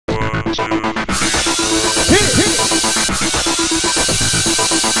Hey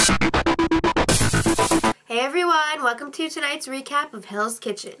everyone, welcome to tonight's recap of Hell's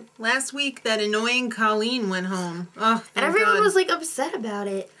Kitchen. Last week, that annoying Colleen went home. Oh, and everyone was like upset about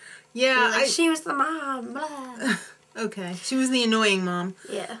it. Yeah, like, she was the mom, blah. Okay, she was the annoying mom.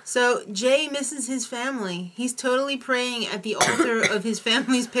 Yeah. So, Jay misses his family. He's totally praying at the altar of his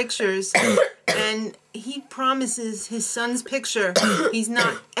family's pictures. And he promises his son's picture he's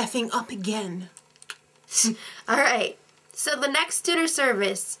not effing up again. Alright, so the next dinner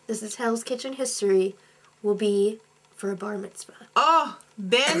service, this is Hell's Kitchen history, will be for a bar mitzvah. Oh,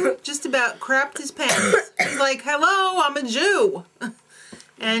 Ben just about crapped his pants. He's like, hello, I'm a Jew.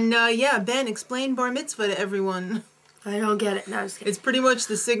 And, yeah, Ben, explain bar mitzvah to everyone. I don't get it. No, I was kidding. It's pretty much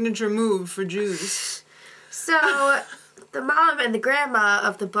the signature move for Jews. So, the mom and the grandma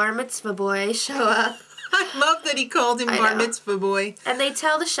of the Bar Mitzvah Boy show up. I love that he called him Bar Mitzvah Boy. And they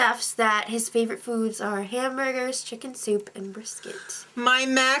tell the chefs that his favorite foods are hamburgers, chicken soup, and brisket. My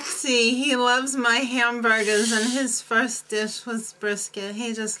Maxie, he loves my hamburgers, and his first dish was brisket.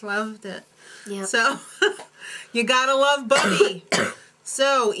 He just loved it. Yep. So, you gotta love Bubby.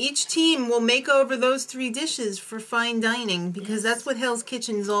 So, each team will make over those 3 dishes for fine dining, because that's what Hell's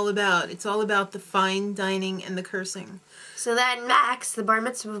Kitchen is all about. It's all about the fine dining and the cursing. So then Max, the Bar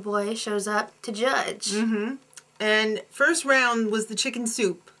Mitzvah Boy, shows up to judge. Mm-hmm. And first round was the chicken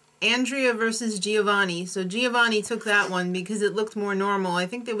soup. Andrea versus Giovanni. So Giovanni took that one because it looked more normal. I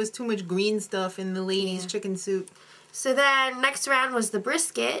think there was too much green stuff in the ladies' chicken soup. So then next round was the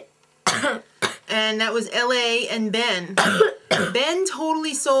brisket. And that was L.A. and Ben. Ben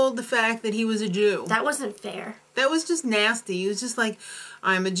totally sold the fact that he was a Jew. That wasn't fair. That was just nasty. He was just like,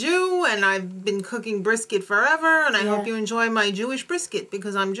 I'm a Jew, and I've been cooking brisket forever, and I hope you enjoy my Jewish brisket,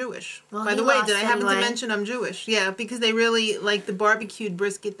 because I'm Jewish. Well, by the way, did I happen to mention I'm Jewish? Yeah, because they really like the barbecued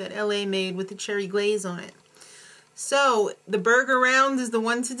brisket that L.A. made with the cherry glaze on it. So, the burger round is the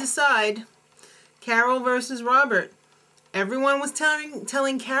one to decide. Carol versus Robert. Everyone was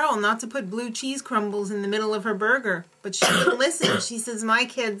telling Carol not to put blue cheese crumbles in the middle of her burger, but she wouldn't listen. She says, my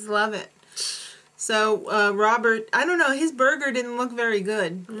kids love it. So, Robert, I don't know, his burger didn't look very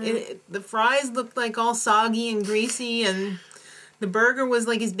good. The fries looked like all soggy and greasy, and the burger was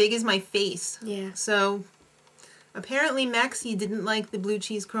like as big as my face. Yeah. So, apparently Maxie didn't like the blue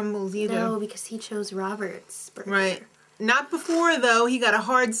cheese crumbles either. No, because he chose Robert's burger. Right. Not before, though, he got a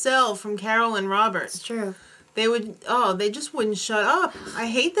hard sell from Carol and Robert. It's true. They just wouldn't shut up. I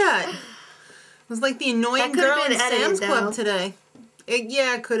hate that. It was like the annoying girl in Sam's Club today.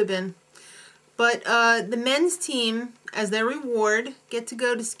 It could have been. But the men's team, as their reward, get to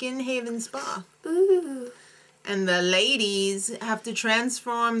go to Skin Haven Spa. Ooh. And the ladies have to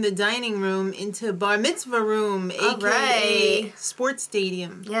transform the dining room into Bar Mitzvah room, a.k.a. sports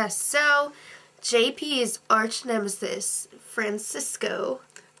stadium. Yes, so JP's arch nemesis, Francisco,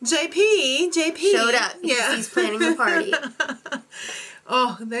 JP showed up because he's planning the party.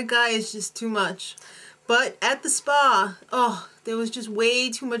 Oh, that guy is just too much. But at the spa, there was just way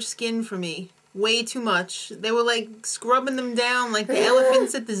too much skin for me. Way too much. They were like scrubbing them down like the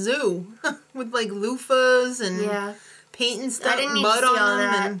elephants at the zoo with like loofahs and painting stuff, mud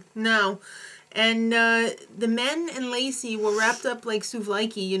on them. And the men and Lacey were wrapped up like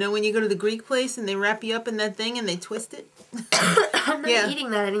souvlaki. You know when you go to the Greek place and they wrap you up in that thing and they twist it? I'm not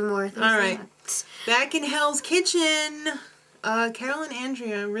eating that anymore. All right. Back in Hell's Kitchen, Carol and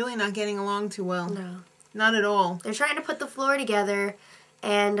Andrea are really not getting along too well. No. Not at all. They're trying to put the floor together,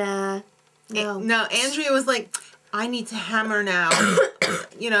 and, No, Andrea was like, I need to hammer now.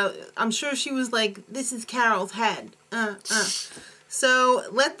 You know, I'm sure she was like, this is Carol's head. So,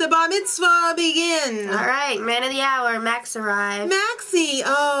 let the bar mitzvah begin. All right, man of the hour, Max arrived. Maxie!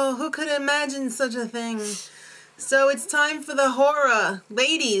 Oh, who could imagine such a thing? So, it's time for the Hora.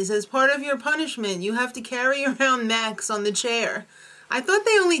 Ladies, as part of your punishment, you have to carry around Max on the chair. I thought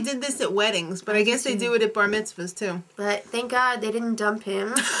they only did this at weddings, but I guess they do it at bar mitzvahs, too. But thank God they didn't dump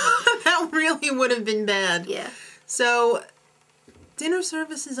him. That really would have been bad. Yeah. So, dinner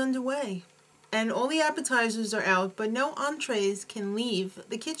service is underway. And all the appetizers are out, but no entrees can leave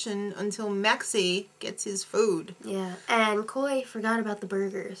the kitchen until Maxie gets his food. Yeah, and Koi forgot about the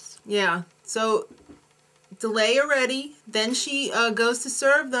burgers. Yeah, so delay are ready, then she goes to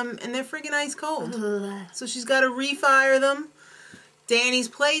serve them, and they're friggin' ice cold. Ugh. So she's got to refire them. Danny's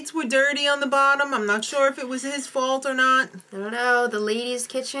plates were dirty on the bottom. I'm not sure if it was his fault or not. I don't know. The ladies'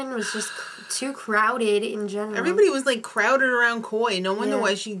 kitchen was just too crowded in general. Everybody was like crowded around Koi. No wonder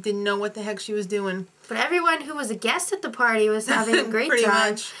why she didn't know what the heck she was doing. But everyone who was a guest at the party was having a great Pretty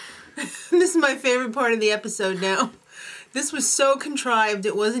time. much. This is my favorite part of the episode now. This was so contrived,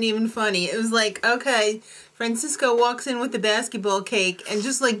 it wasn't even funny. It was like, okay, Francisco walks in with the basketball cake and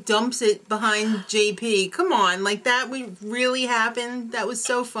just, like, dumps it behind JP. Come on, like, that would really happen? That was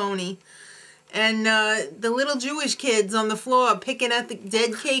so phony. And the little Jewish kids on the floor picking at the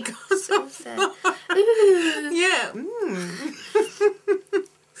dead cake. So sad. Yeah.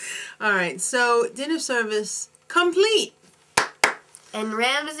 All right, so dinner service complete. And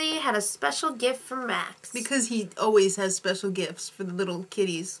Ramsey had a special gift for Max. Because he always has special gifts for the little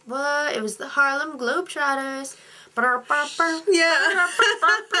kiddies. Well, it was the Harlem Globetrotters. Yeah.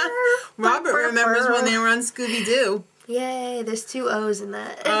 Robert remembers when they were on Scooby-Doo. Yay, there's 2 O's in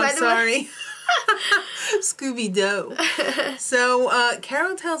that. Oh, sorry. Scooby-Doo. So,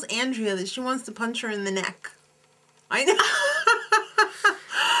 Carol tells Andrea that she wants to punch her in the neck. I know.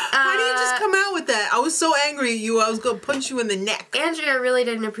 How do you just come out with that? I was so angry at you, I was going to punch you in the neck. Andrea really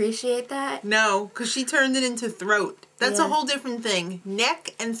didn't appreciate that. No, because she turned it into throat. That's a whole different thing.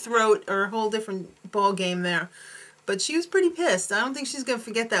 Neck and throat are a whole different ball game there. But she was pretty pissed. I don't think she's going to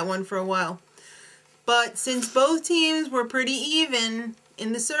forget that one for a while. But since both teams were pretty even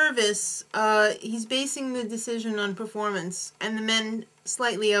in the service, he's basing the decision on performance. And the men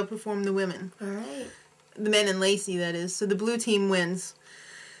slightly outperform the women. All right. The men and Lacey, that is. So the blue team wins.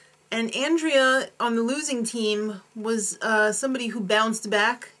 And Andrea, on the losing team, was somebody who bounced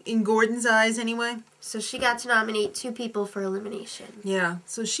back, in Gordon's eyes anyway. So she got to nominate 2 people for elimination. Yeah,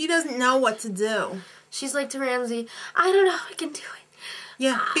 so she doesn't know what to do. She's like to Ramsey, I don't know if I can do it.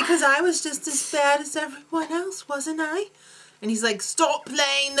 Yeah, because I was just as bad as everyone else, wasn't I? And he's like, stop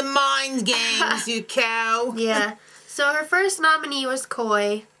playing the mind games, you cow. Yeah, so her first nominee was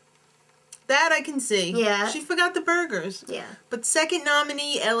Coy. That I can see. Yeah. She forgot the burgers. Yeah. But second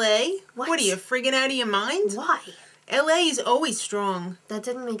nominee, L.A.? What are you, friggin' out of your mind? Why? L.A. is always strong. That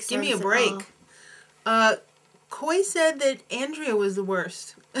didn't make sense. Give me a break. Coy said that Andrea was the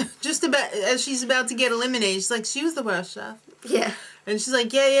worst. Just about, as she's about to get eliminated, she's like, she was the worst, chef. Yeah. And she's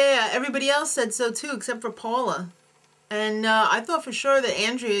like, yeah. Everybody else said so too, except for Paula. And I thought for sure that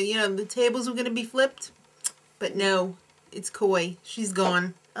Andrea, the tables were going to be flipped. But no, it's Coy. She's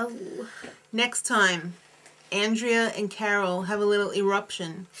gone. Oh. Next time, Andrea and Carol have a little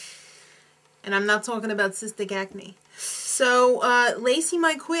eruption. And I'm not talking about cystic acne. So, Lacey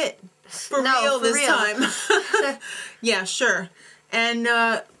might quit. For real this time. Yeah, sure. And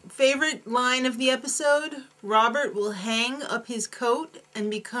favorite line of the episode, Robert will hang up his coat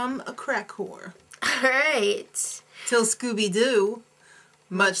and become a crack whore. All right. Till Scooby-Doo,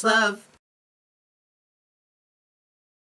 much love.